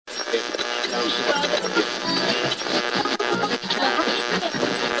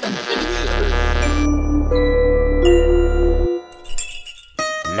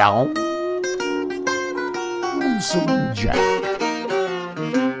Lonesome Jack.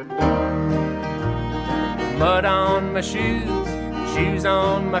 Mud on my shoes, shoes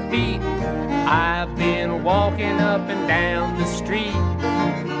on my feet. I've been walking up and down the street.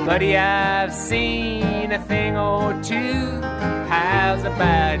 Buddy, I've seen a thing or two. How's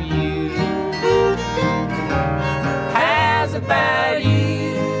about you? How's about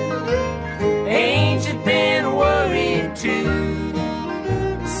you? Ain't you been worried too?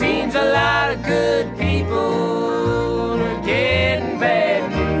 Seems a lot of good people are getting bad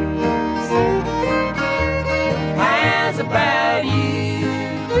news. How's about you?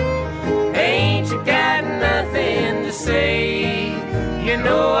 Ain't you got nothing to say? You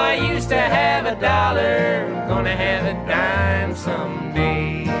know I used to have $1, gonna have a dime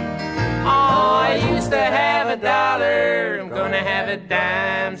someday. Oh, I used to have $1, I'm gonna have a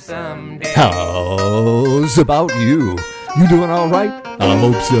dime someday. How's about you? You doing all right? I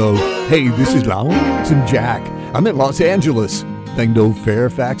hope so. Hey, this is Lonesome Jack. I'm in Los Angeles. Thank no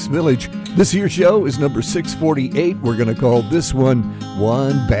Fairfax Village. This here show is number 648. We're going to call this one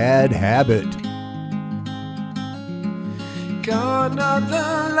One Bad Habit. Gone are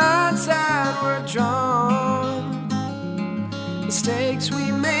the lines that were drawn, mistakes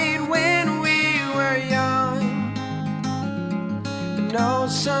we made when we were young. But no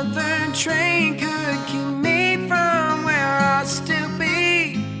southern train could keep me from where I still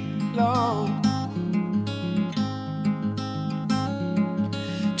belong.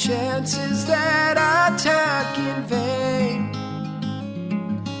 Chances that I took in vain,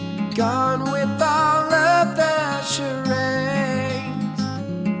 gone with all of the charades,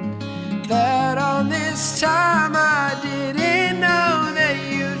 that on this time I didn't know that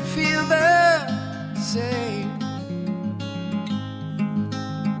you'd feel the same.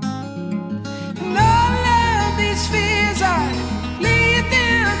 And all of these fears, I leave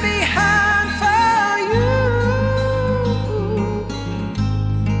them behind for you.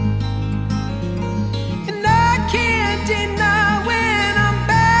 And I can't deny when I'm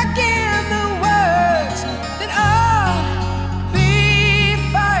back in the woods that I'll be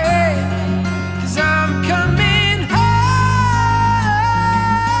fine, 'cause I'm coming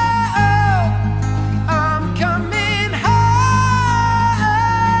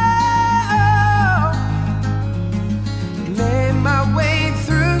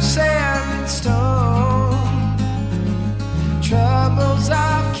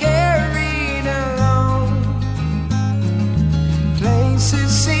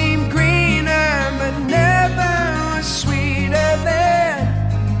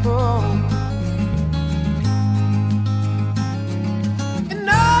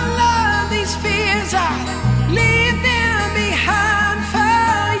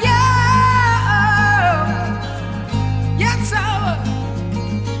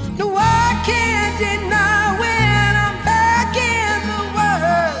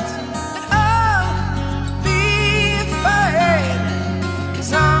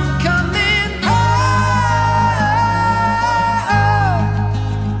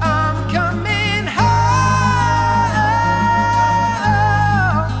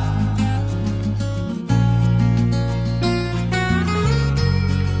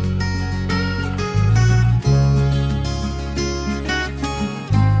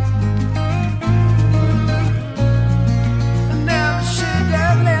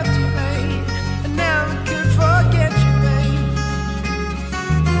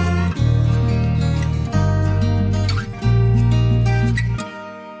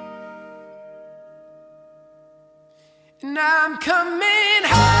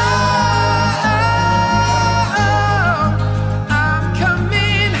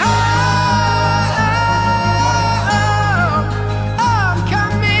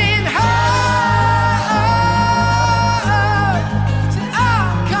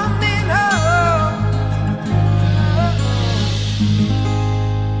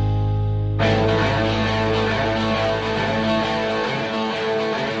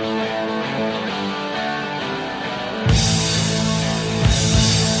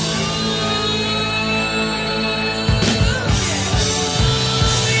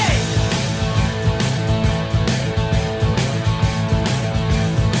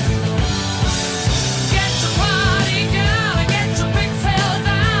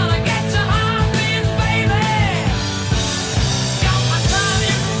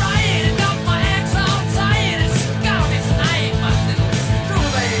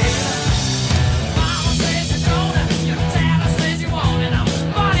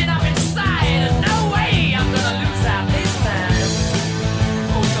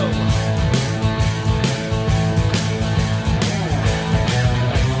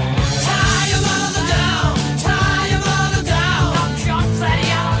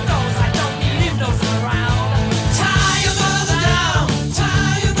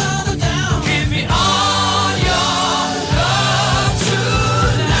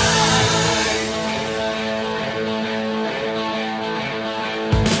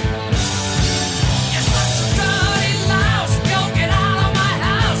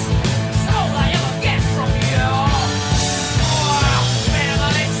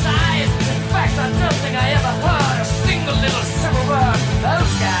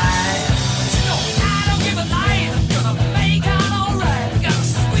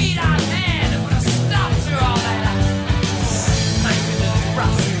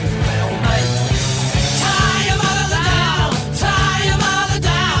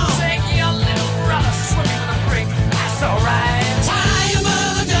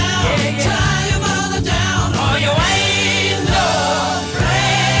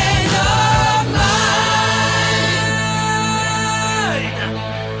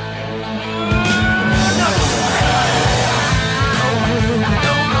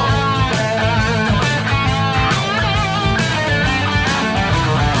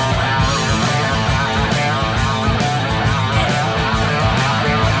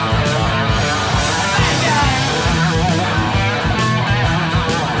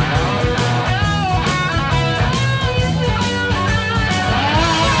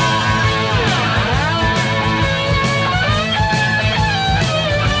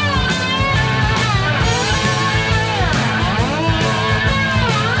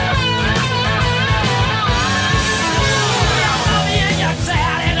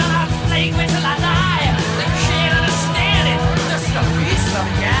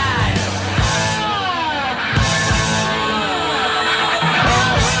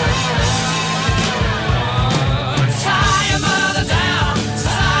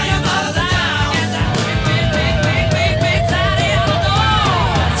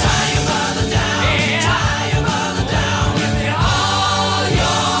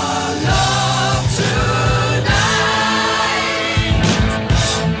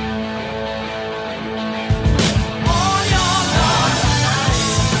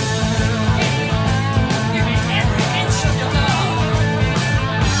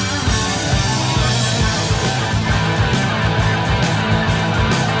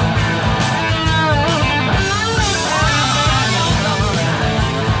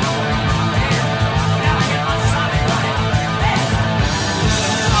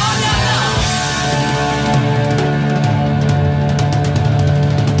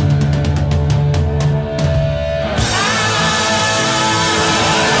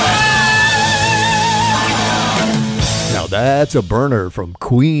That's a burner from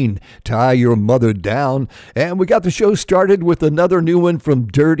Queen, Tie Your Mother Down. And we got the show started with another new one from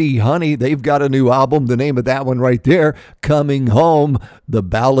Dirty Honey. They've got a new album. The name of that one right there, Coming Home, the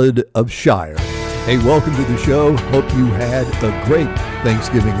Ballad of Shire. Hey, welcome to the show. Hope you had a great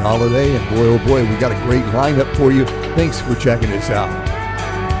Thanksgiving holiday. And boy, oh boy, we got a great lineup for you. Thanks for checking us out.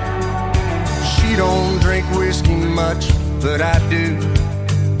 She don't drink whiskey much, but I do.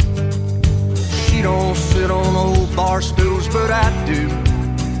 She don't sit on old bar stools, but I do.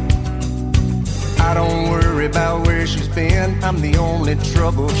 I don't worry about where she's been. I'm the only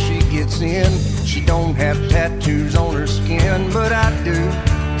trouble she gets in. She don't have tattoos on her skin, but I do.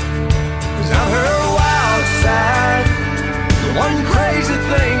 'Cause I'm her wild side, the one crazy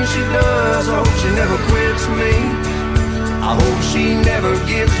thing she does. I hope she never quits me. I hope she never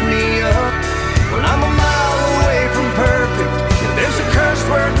gives me up. Well, I'm a mile away from perfect. If there's a curse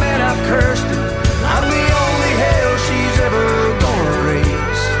word, man, I've cursed it. I'm the only hell she's ever gonna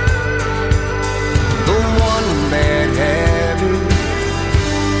raise. The one bad habit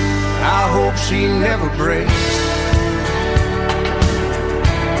I hope she never breaks.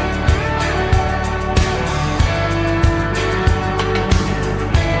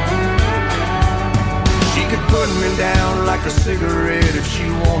 She could put me down like a cigarette if she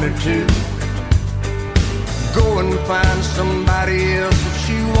wanted to. Go and find somebody else if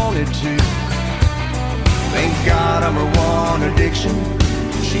she wanted to. Thank God I'm her one addiction.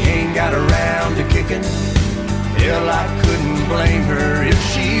 She ain't got around to kicking. Hell, I couldn't blame her if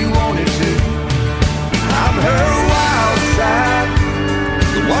she wanted to. I'm her wild side,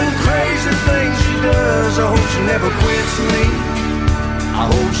 the one crazy thing she does. I hope she never quits me. I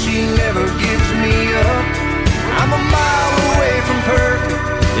hope she never gives me up. I'm a mile away from perfect.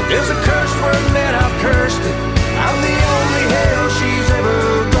 If there's a curse word, then I've cursed it. I'm the only hell she's ever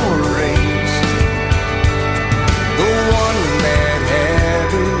gonna raise. The one bad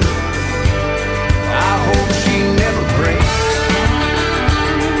habit I hope she never breaks.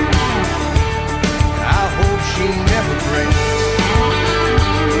 I hope she never breaks.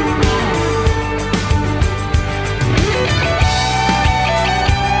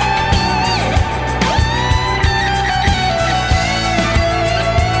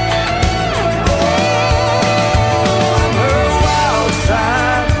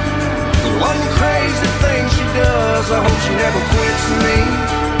 I hope she never quits me.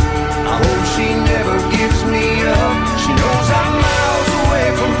 I hope she never gives me up. She knows I'm miles away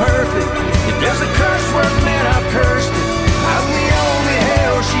from perfect. If there's a curse word, man, I've cursed it. I'm the only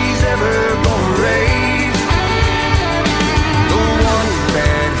hell she's ever gonna raise. The one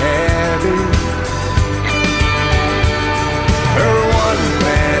bad habit, her one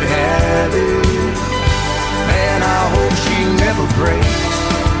bad habit, man, I hope she never breaks.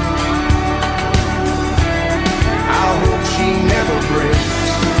 I hope she never breaks.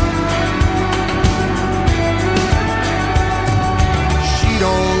 She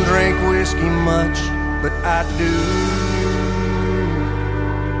don't drink whiskey much, but I do.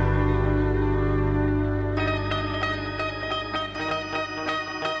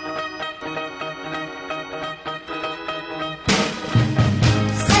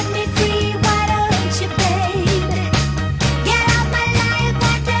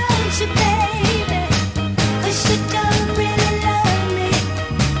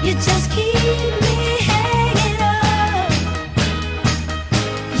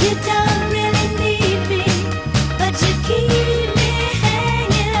 You don't really need me, but you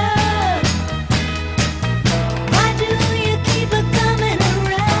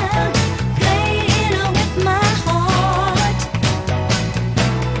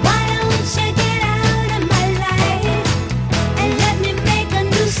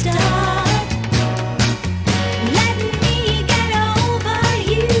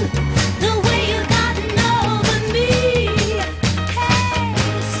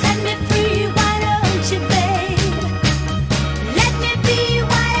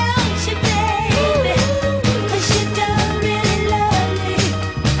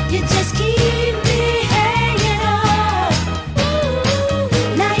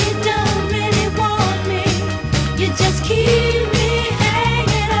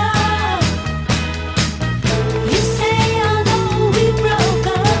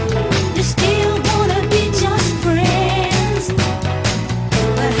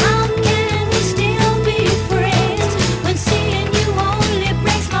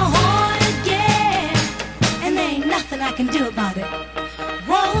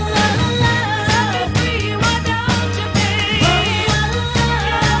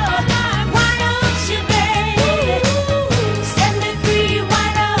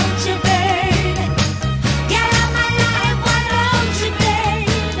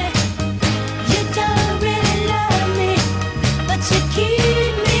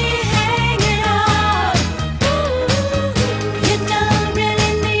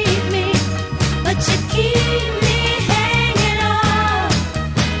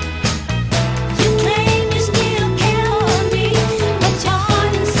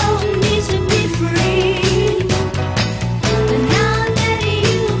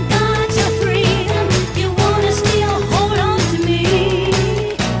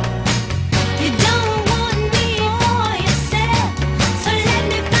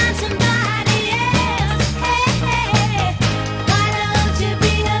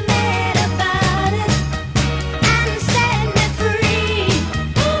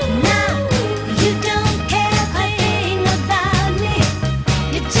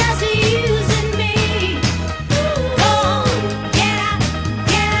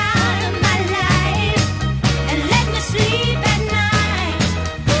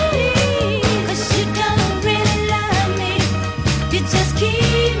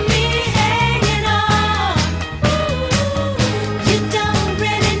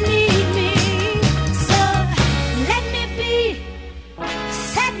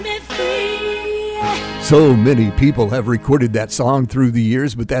So many people have recorded that song through the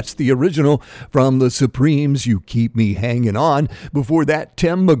years, but that's the original from the Supremes, You Keep Me Hanging On. Before that,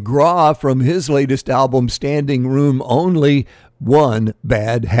 Tim McGraw from his latest album, Standing Room Only, One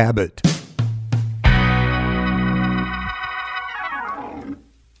Bad Habit.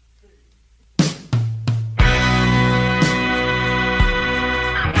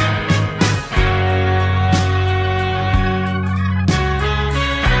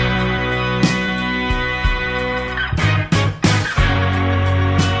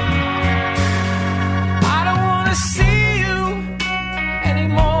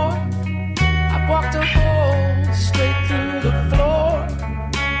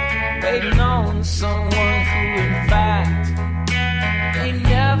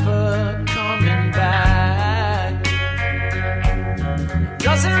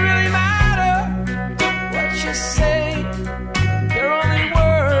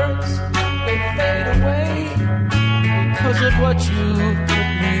 What you put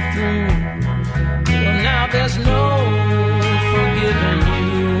me through. Well, now there's no forgiving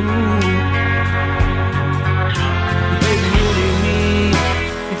you.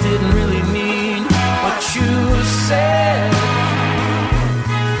 You didn't really mean what you said.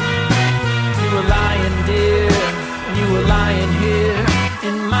 You were lying, dear, and you were lying here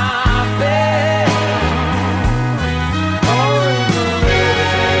in my bed.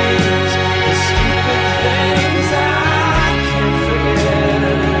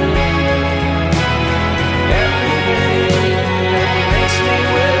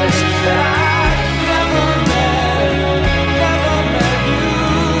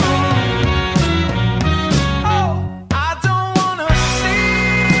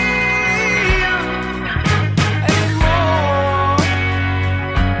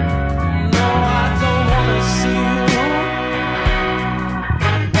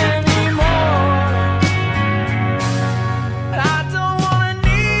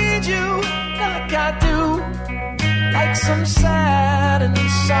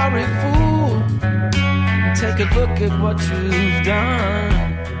 Sorry fool, take a look at what you've done.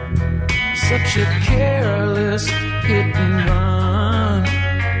 Such a careless hit and run.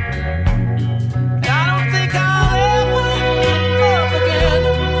 I don't think I'll ever love again.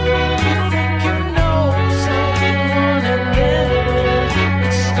 You think you know someone, and then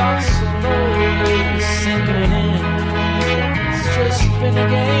it starts slowly sinking in. It's just been a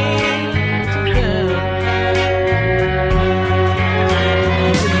game to them.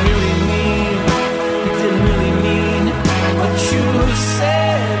 You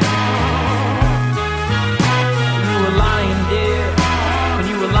said you were lying, dear,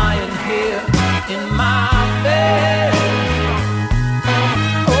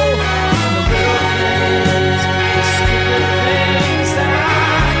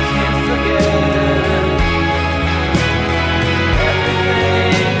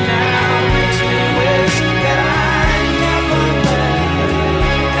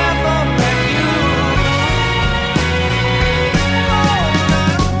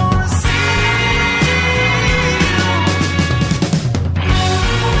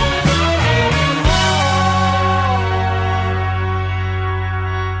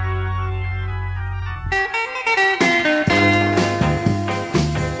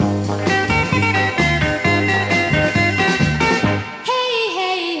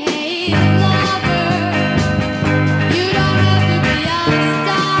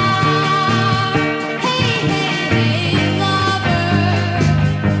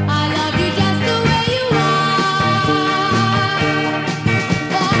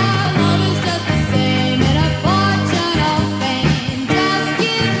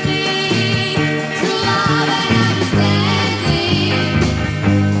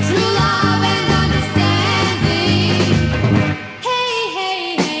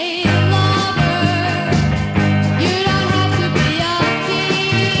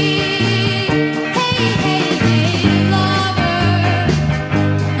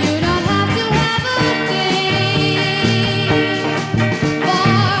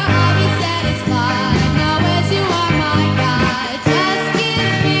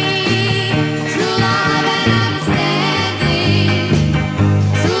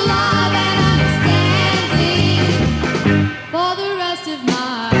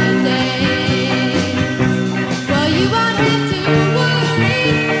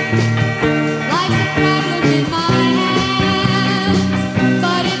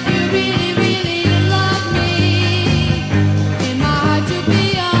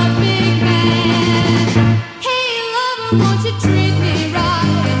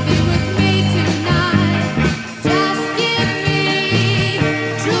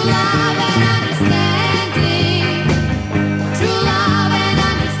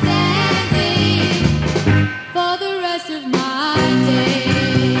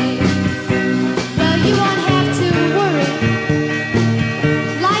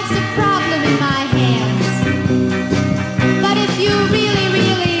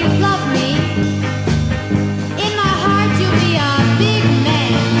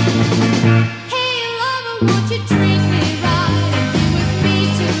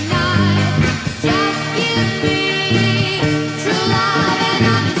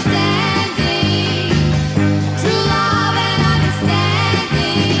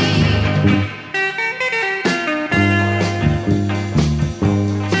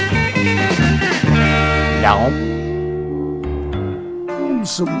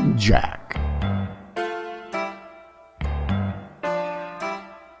 Lonesome Jack.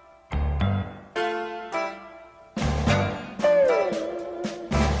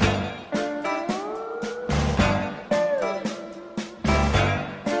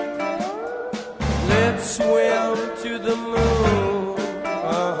 Let's swim to the moon,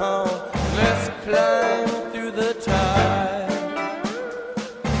 let's climb through the tide,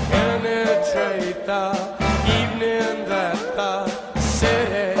 penetrate the evening that the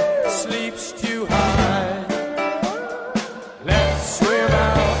city sleeps too high. Let's swim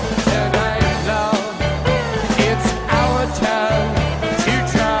out tonight, love, it's our time to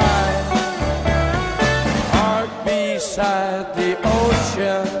try. Heart beside the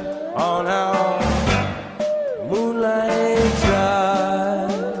ocean on our moonlight drive.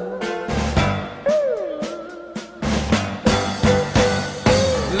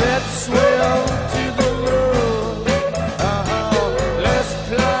 Let's swim to the moon, let's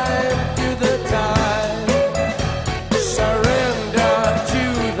climb through the tide, surrender to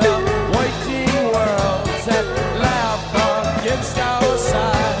the waiting worlds that laugh against our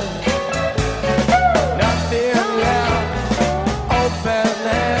side. Nothing left open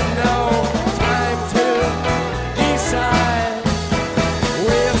and no time to decide.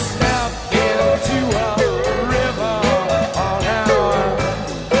 We'll step into a river on our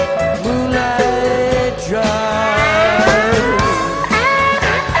moonlight drive.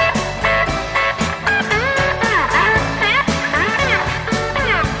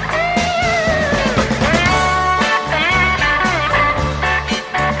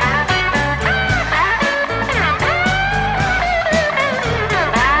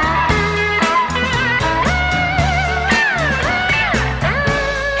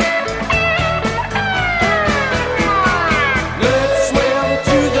 Let's swim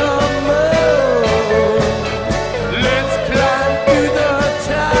to the moon, let's climb through the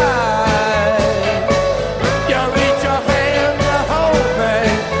tide. You reach your hand to hold me,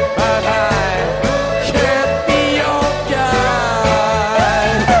 but I can't be your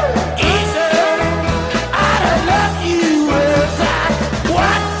guide. Easy, I love you as I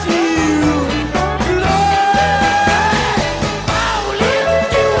watch you glide. Fall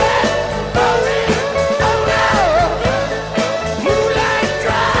into it, moonlight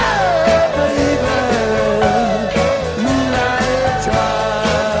drive, baby, moonlight drive.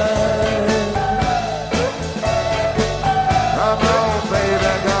 Come on,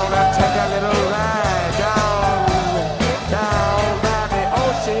 baby, gonna take a little ride down by the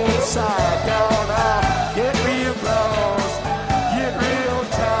ocean side. Gonna get real close, get real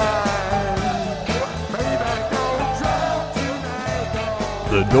tight. Baby, don't drown tonight.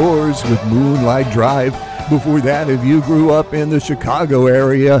 The Doors with Moonlight Drive. Before that, if you grew up in the Chicago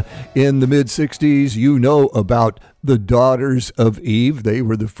area in the mid-'60s, you know about the Daughters of Eve. They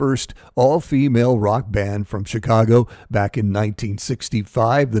were the first all-female rock band from Chicago back in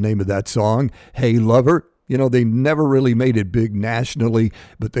 1965. The name of that song, Hey Lover. You know, they never really made it big nationally,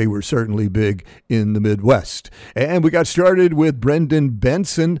 but they were certainly big in the Midwest. And we got started with Brendan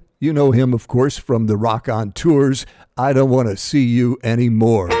Benson. You know him, of course, from the Rock On Tours. I Don't Want to See You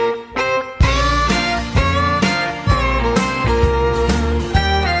Anymore.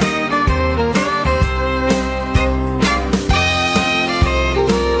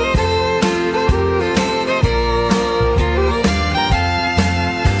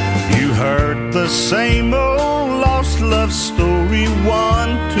 You heard the same old lost love story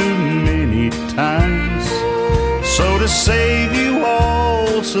one too many times. So to save you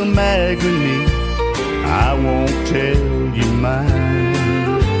all some agony, I won't tell you mine.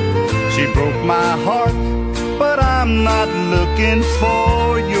 She broke my heart, but I'm not looking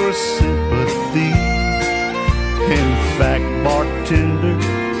for your sympathy. In fact, bartender,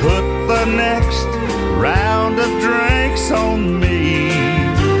 put the next round of drinks on me.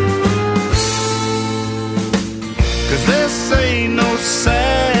 'Cause this ain't no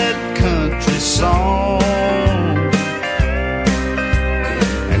sad country song.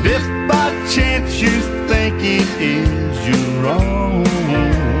 And if by chance you think it is, you're wrong.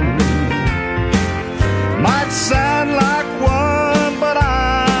 Might sound like one, but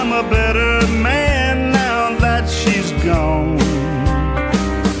I'm a better man now that she's gone.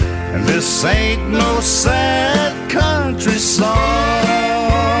 And this ain't no sad country song.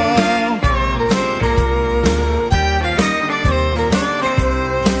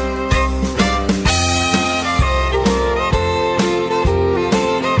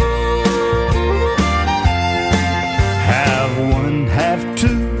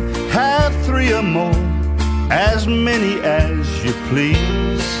 As many as you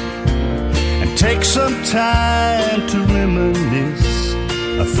please, and take some time to reminisce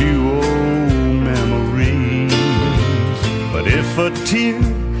a few old memories. But if a tear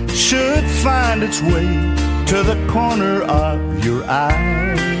should find its way to the corner of your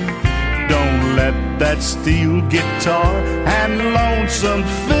eye, don't let that steel guitar and lonesome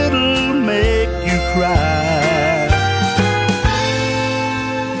fiddle make you cry.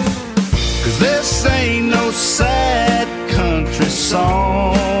 'Cause this ain't no sad country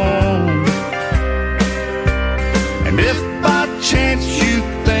song, and if by chance you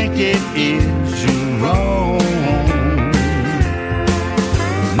think it is, you're wrong.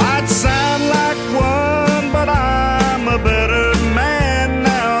 Might sound like one, but I'm a better man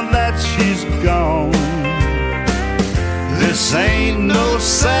now that she's gone. This ain't no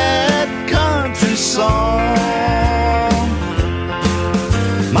sad country song.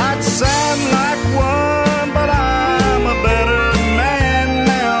 Might sound like one, but I'm a better man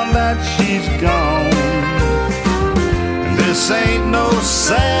now that she's gone. This ain't no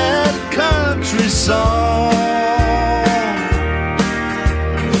sad country song.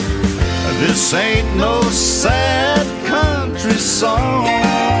 This ain't no sad country song.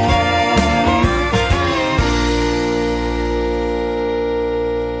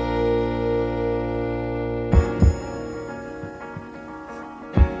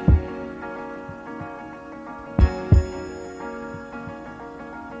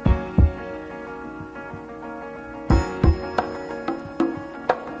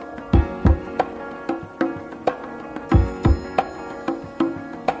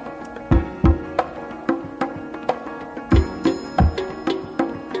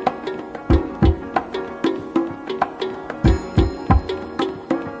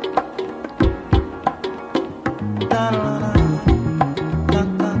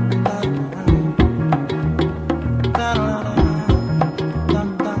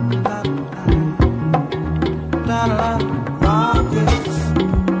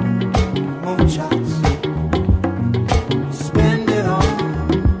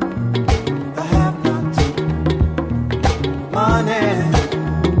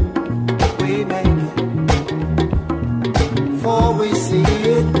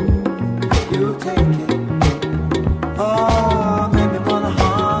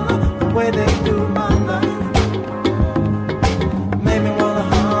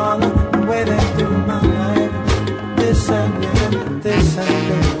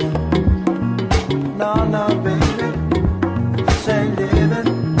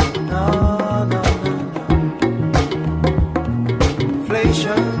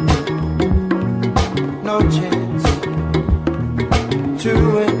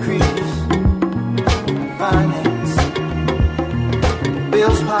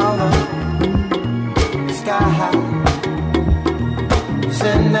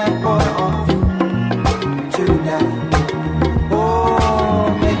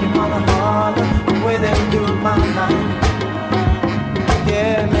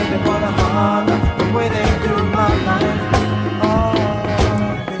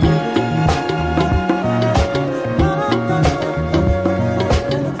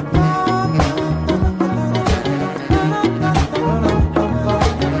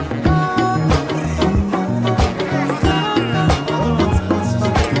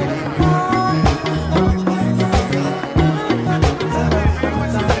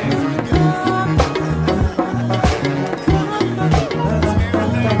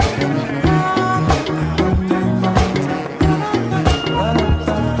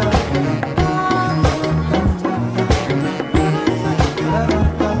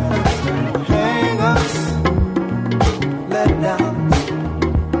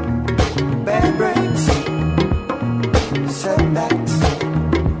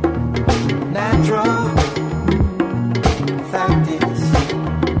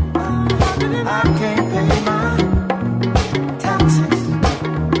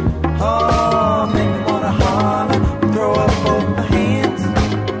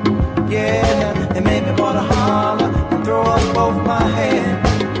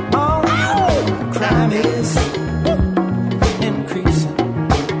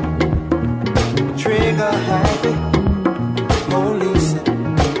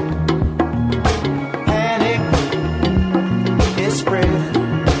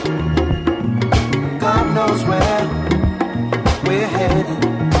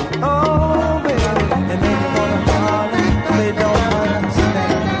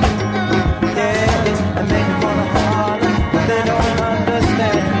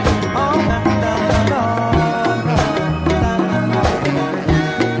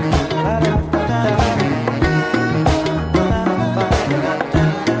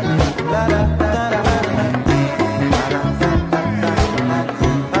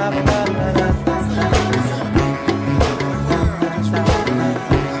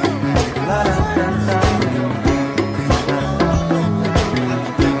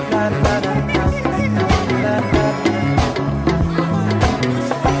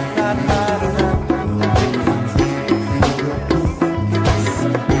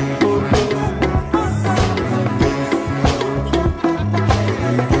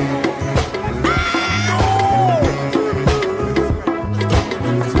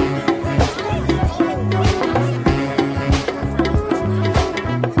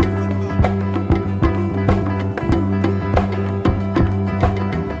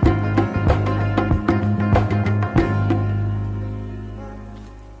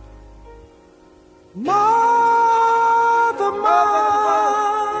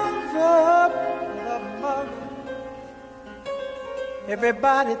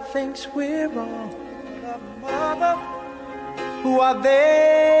 Everybody thinks we're wrong. Mother, who are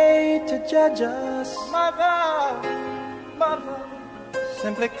they to judge us? Mother, mother,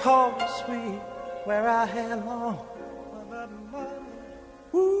 simply cause we wear our hair long. Mother, mother,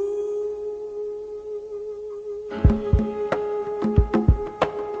 ooh.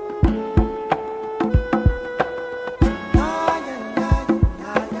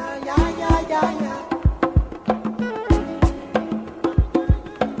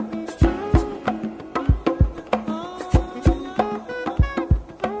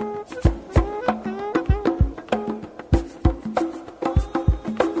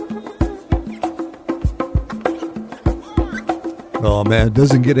 Oh man, it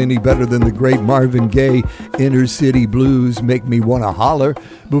doesn't get any better than the great Marvin Gaye, Inner City Blues, Make Me Wanna Holler.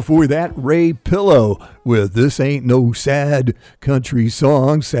 Before that, Ray Pillow with This Ain't No Sad Country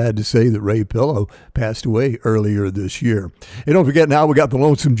Song. Sad to say that Ray Pillow passed away earlier this year. And don't forget, now we got the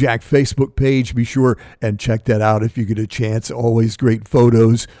Lonesome Jack Facebook page. Be sure and check that out if you get a chance. Always great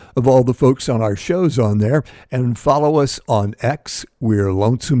photos of all the folks on our shows on there. And follow us on X. We're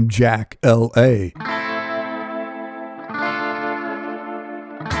Lonesome Jack LA.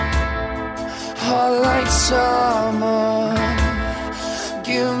 Hot like summer,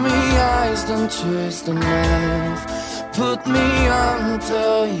 give me eyes, don't twist the knife. Put me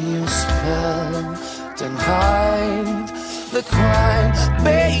under your spell, then hide the crime.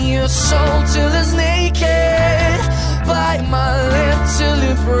 Bare your soul till it's naked, bite my lip till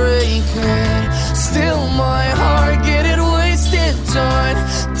you break it. Still my heart, get it wasted, don't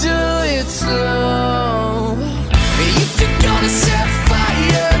do it slow. If you're gonna set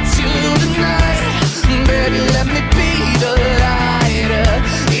fire to the night, baby, let me be the lighter.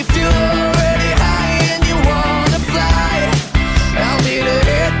 If you're already high and you wanna fly, I'll be the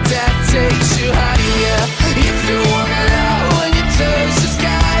hit that takes you higher. If you wanna love when you touch the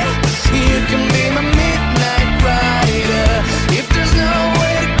sky, you can be my midnight rider. If there's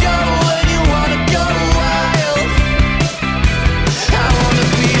nowhere to go when you wanna go wild, I wanna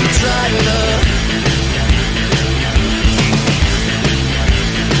be the driver.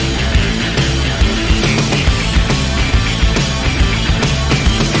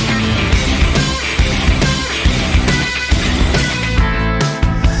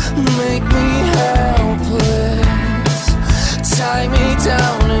 Make me helpless, tie me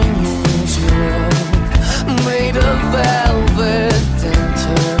down and use your rope, made of velvet, then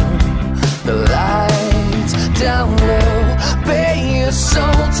turn the lights down low. Bare your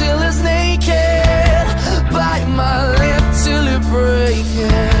soul till it's naked, bite my lip till you break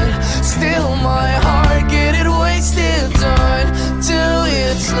it. Still my heart, get it wasted, don't do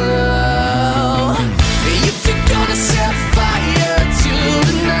it slow. If you're gonna set fire to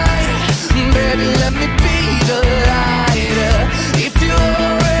the night, baby, let me be the lighter. If you're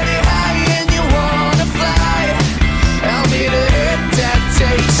already high and you wanna fly, I'll be the hit that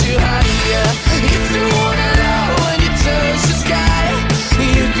takes you higher. If you wanna love when you touch the sky,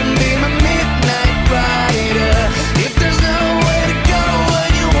 you can be my midnight rider. If there's nowhere to go when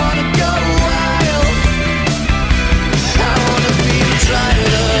you wanna go wild, I wanna be the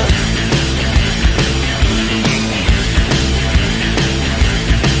driver.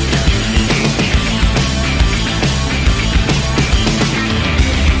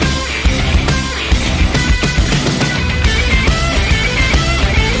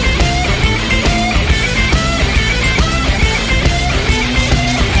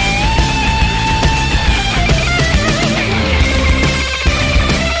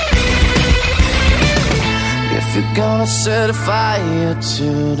 If you're gonna set a fire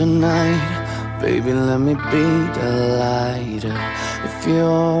to the night, baby, let me be the lighter. If you're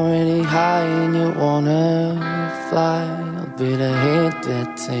already high and you wanna fly, I'll be the hit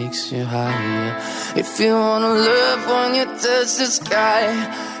that takes you higher. If you wanna love when you touch the sky,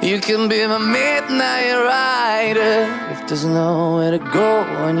 you can be my midnight rider. If there's nowhere to go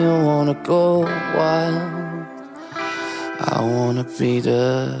when you wanna go wild, I wanna be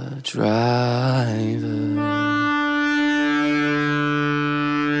the driver.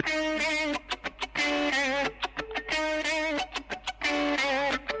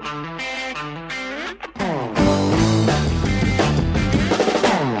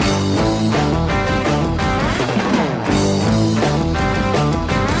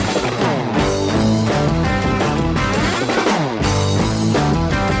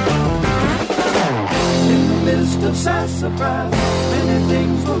 sassafras, many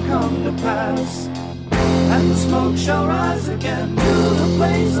things will come to pass. And the smoke shall rise again to the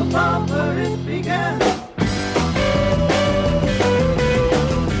place above where it began.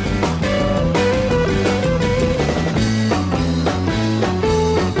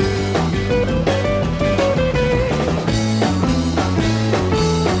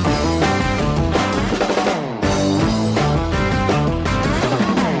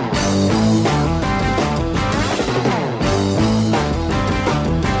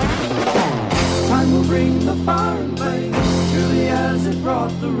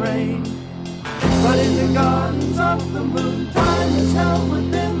 But in the gardens of the moon, time is held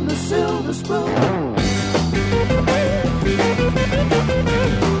within the silver spoon.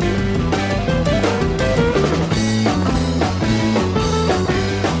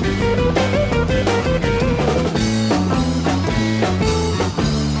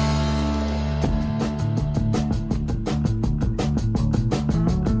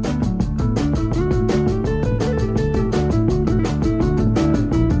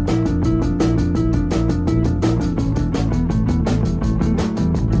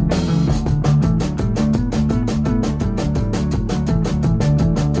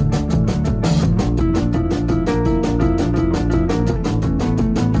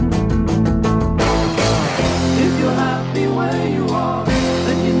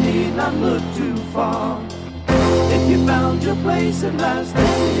 At last,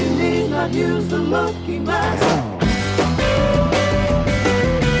 then you need not use the looking glass.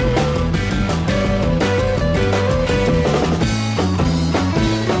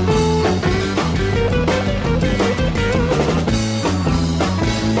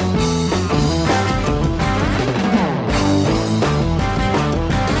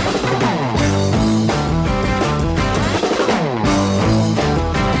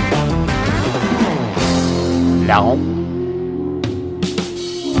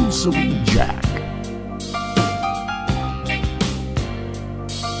 Lonesome Jack.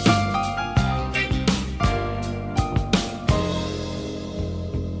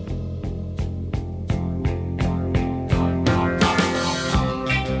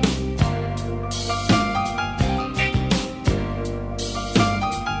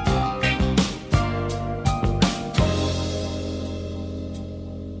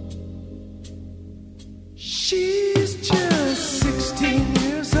 She's just 16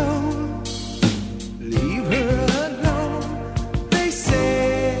 years old. Leave her alone, they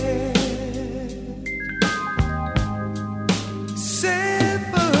said.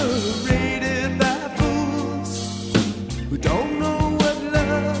 Separated by fools who don't know what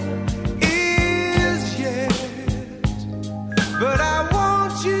love is yet. But I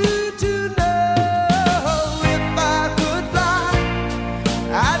want you to know, if I could fly,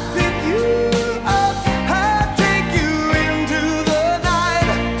 I'd pick you up. I'd take you into the night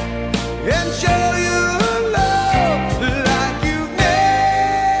and show you love like you've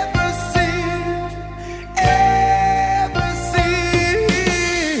never seen, ever seen.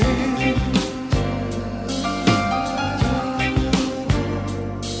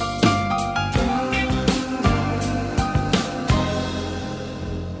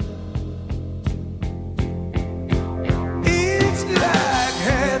 It's like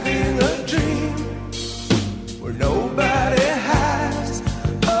having a dream where nobody has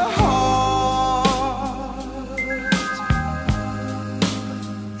a heart.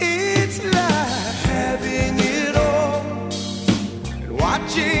 It's like having it all and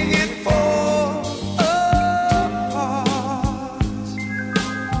watching it fall apart.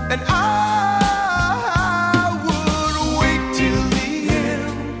 And I would wait till the end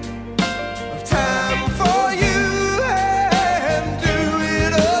of time for you and do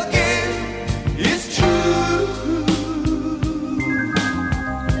it again. It's true.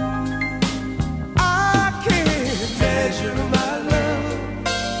 I can't measure my love.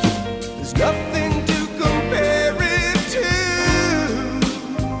 There's nothing to compare it to.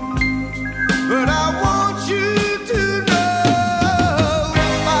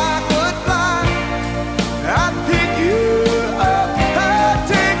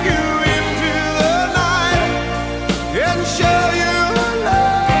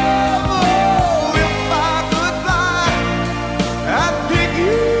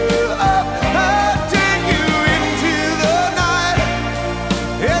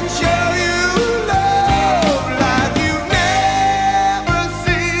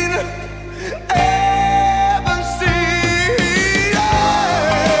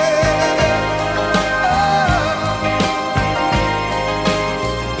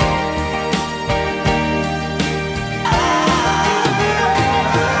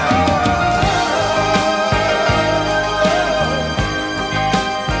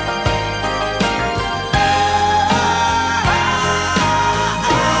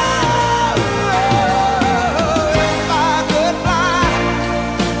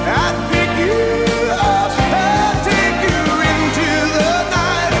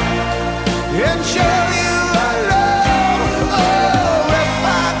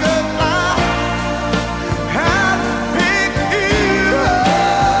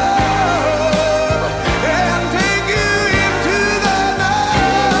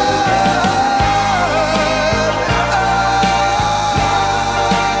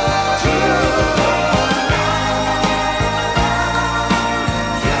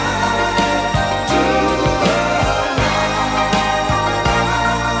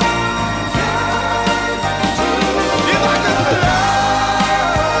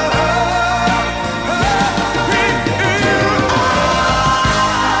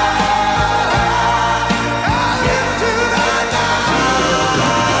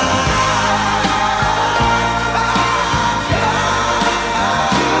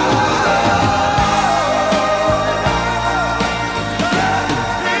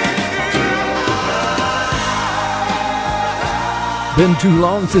 Been too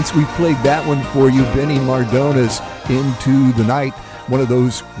long since we played that one for you, Benny Mardones-Into the Night, one of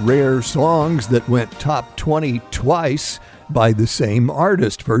those rare songs that went top 20 twice by the same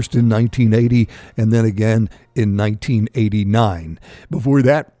artist, first in 1980 and then again in 1989. Before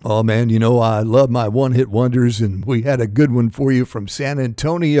that, oh man, you know I love my one-hit wonders, and we had a good one for you from San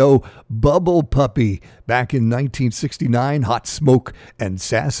Antonio, Bubble Puppy, back in 1969, Hot Smoke and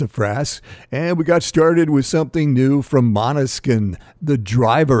Sassafras. And we got started with something new from Maneskin, The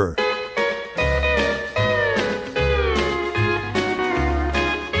Driver.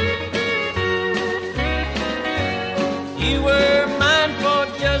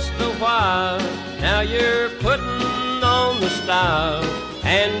 Now you're putting on the style,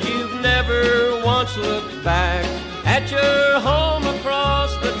 and you've never once looked back at your home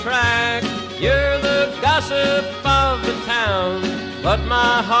across the track. You're the gossip of the town, but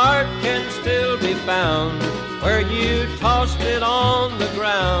my heart can still be found where you tossed it on the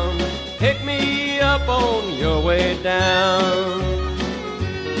ground. Pick me up on your way down.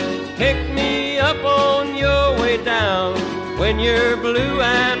 Pick me up on your way down when you're blue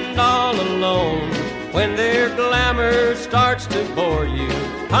and all alone, when their glamour starts to bore you.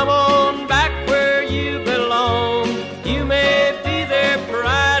 Come on back where you belong. You may be their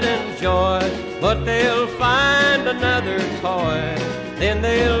pride and joy, but they'll find another toy. Then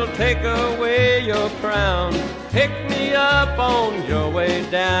they'll take away your crown. Pick me up on your way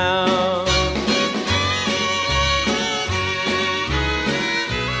down.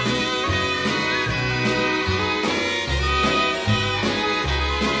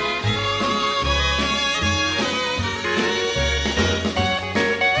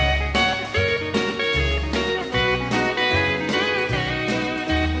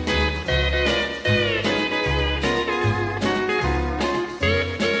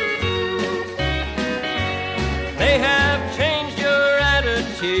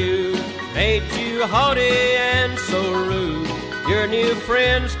 Haughty and so rude, your new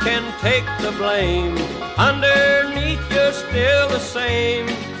friends can take the blame. Underneath you're still the same.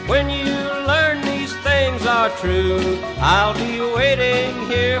 When you learn these things are true, I'll be waiting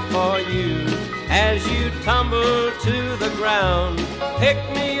here for you as you tumble to the ground. Pick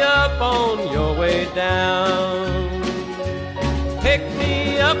me up on your way down. Pick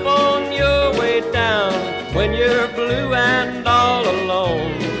me up on your way down when you're blue and all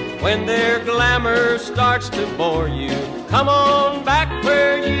alone, when their glamour starts to bore you. Come on back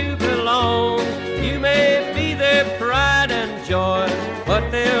where you belong. You may be their pride and joy,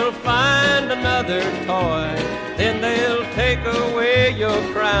 but they'll find another toy. Then they'll take away your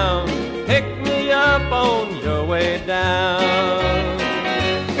crown. Pick me up on your way down.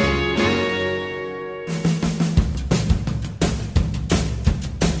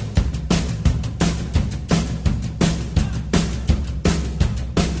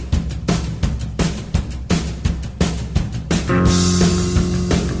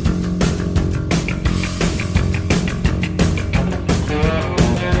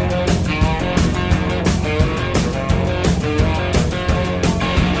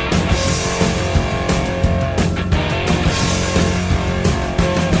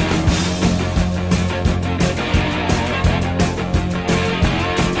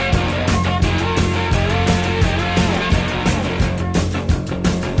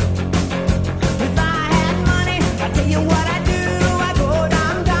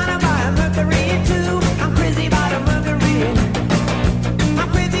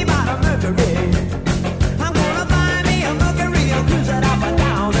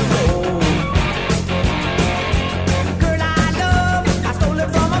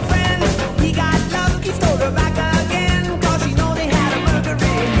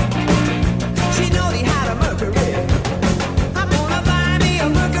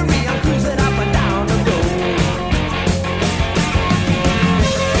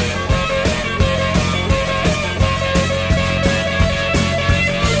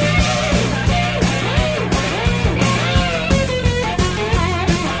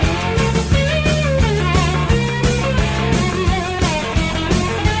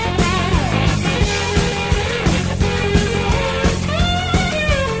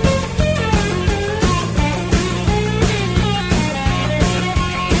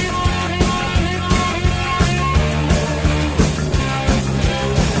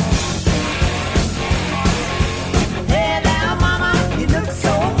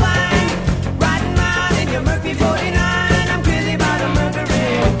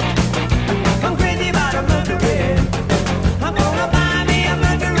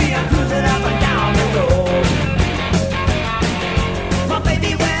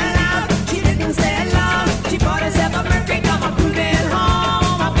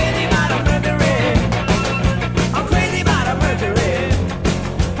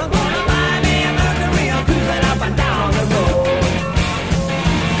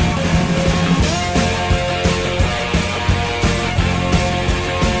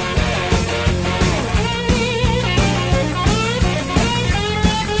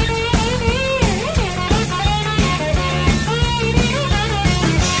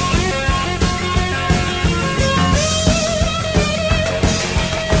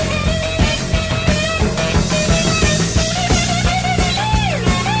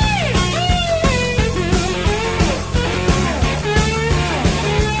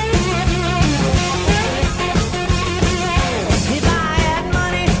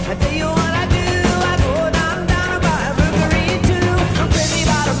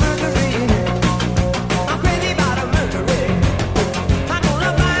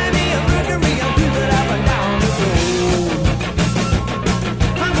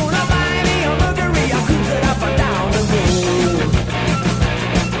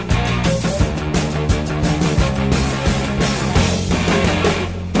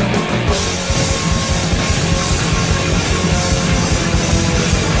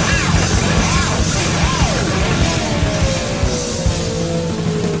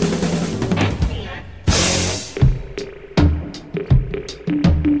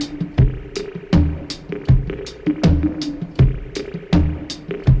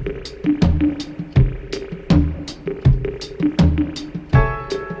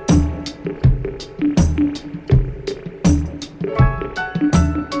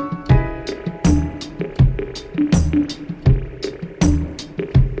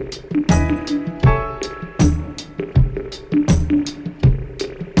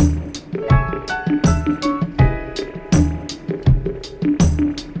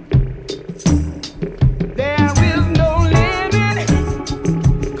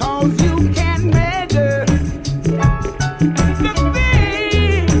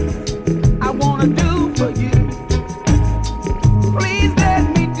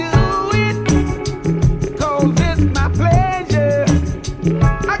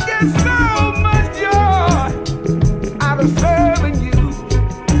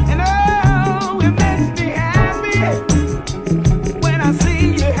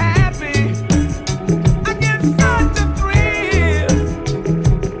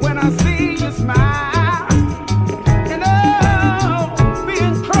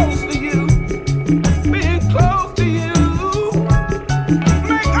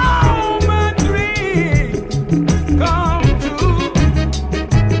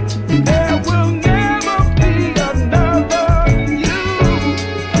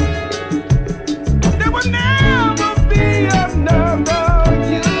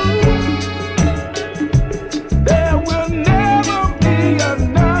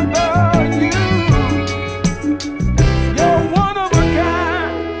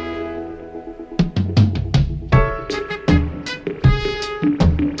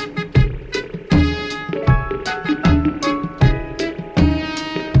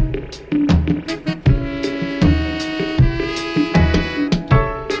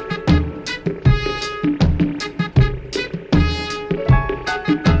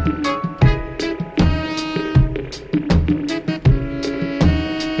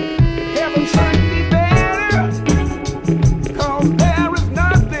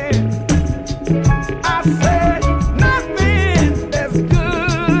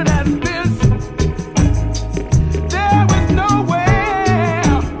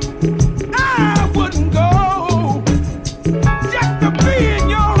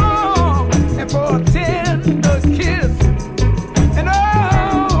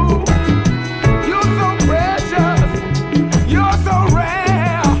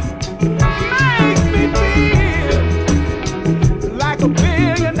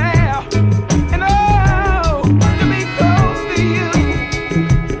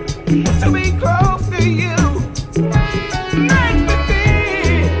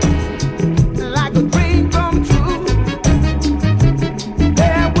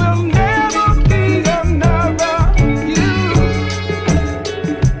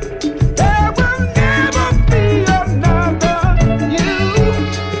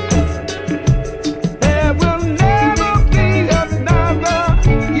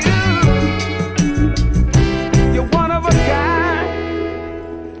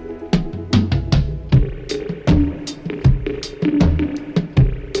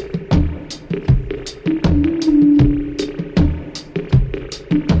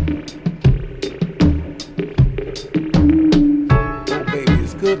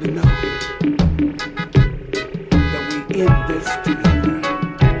 to know that we in this together.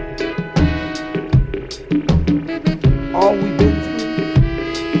 All we've been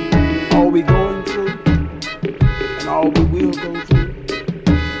through, all we going through, and all we will go through,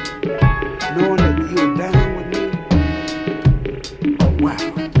 knowing that you're down with me, oh wow.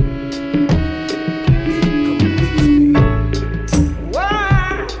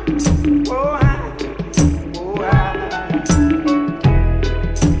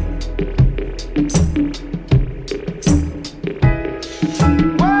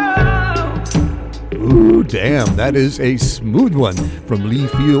 Damn, that is a smooth one from Lee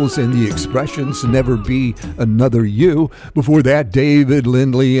Fields and the Expressions, Never Be Another You. Before that, David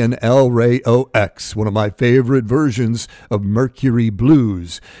Lindley and Rayo-X, one of my favorite versions of Mercury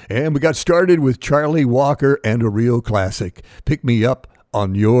Blues. And we got started with Charlie Walker and a real classic, Pick Me Up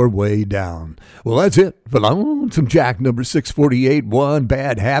on Your Way Down. Well, that's it for Lonesome Jack number 648, One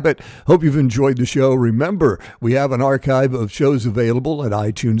Bad Habit. Hope you've enjoyed the show. Remember, we have an archive of shows available at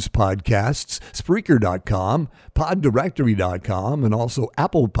iTunes Podcasts, Spreaker.com, PodDirectory.com, and also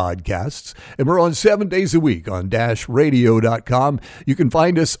Apple Podcasts. And we're on 7 days a week on -radio.com. You can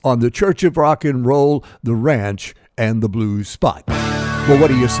find us on the Church of Rock and Roll, the Ranch, and the Blues Spot. Well, what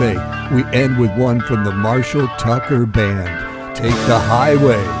do you say? We end with one from the Marshall Tucker Band. Take the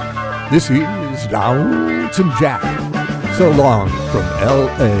Highway. This is Lonesome Jack. So long from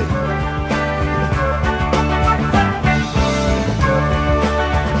L.A.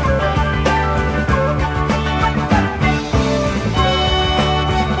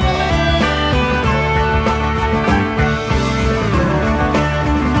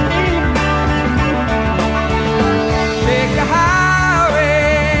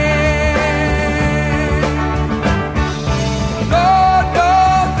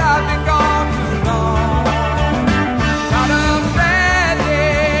 Got a sad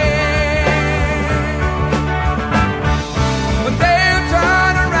day.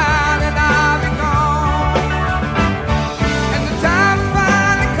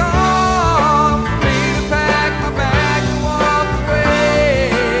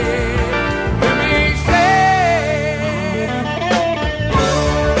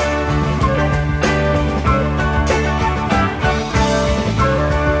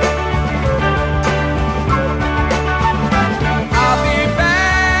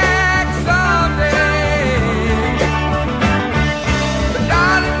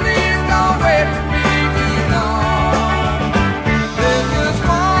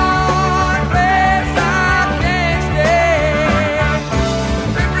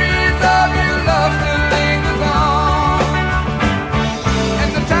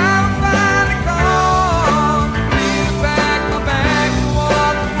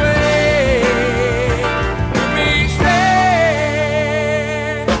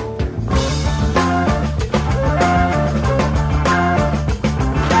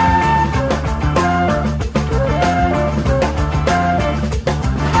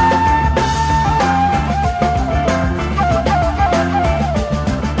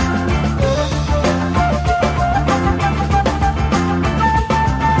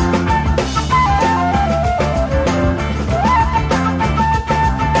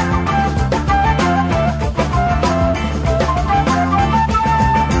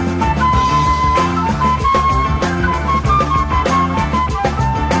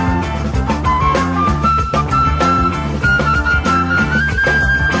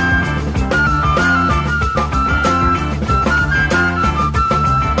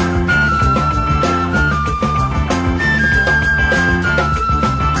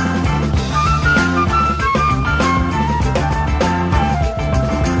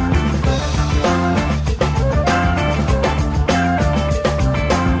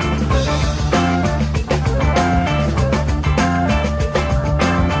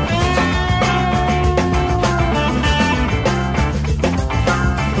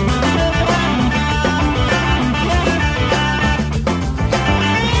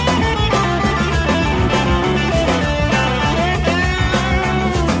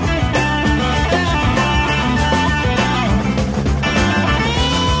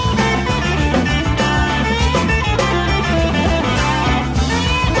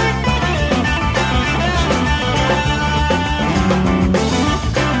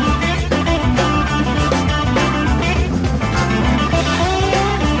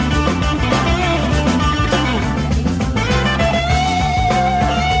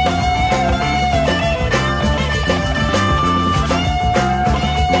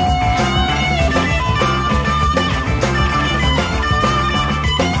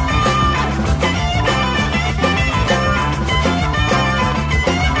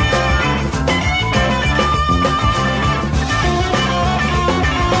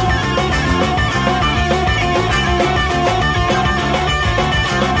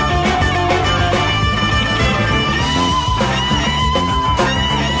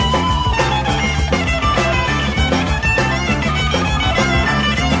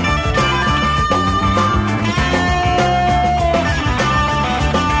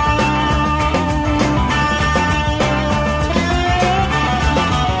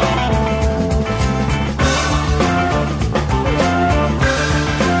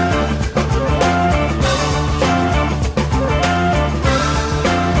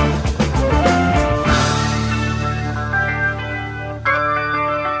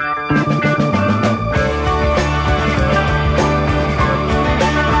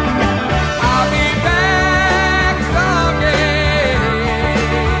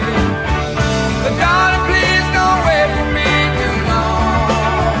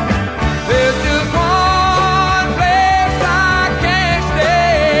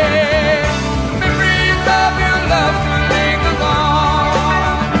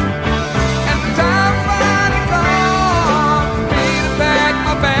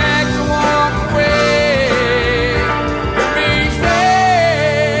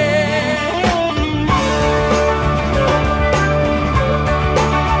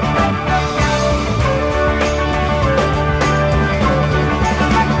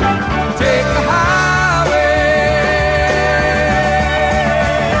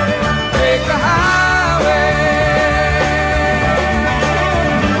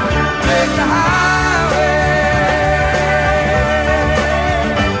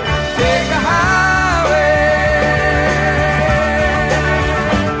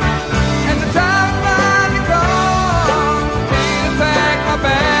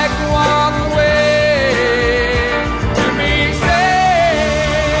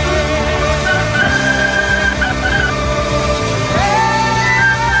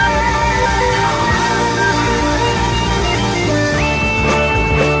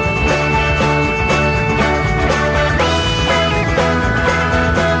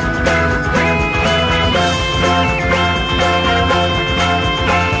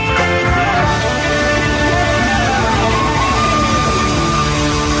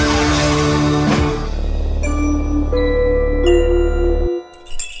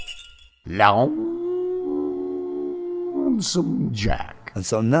 Lonesome Jack. And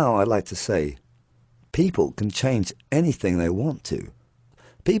so now I'd like to say, people can change anything they want to.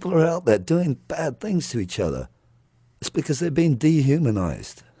 People are out there doing bad things to each other. It's because they've been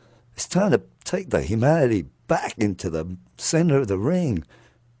dehumanized. It's time to take the humanity back into the center of the ring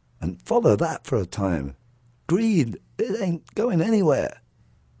and follow that for a time. Greed, it ain't going anywhere.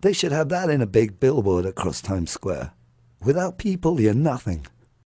 They should have that in a big billboard across Times Square. Without people, you're nothing.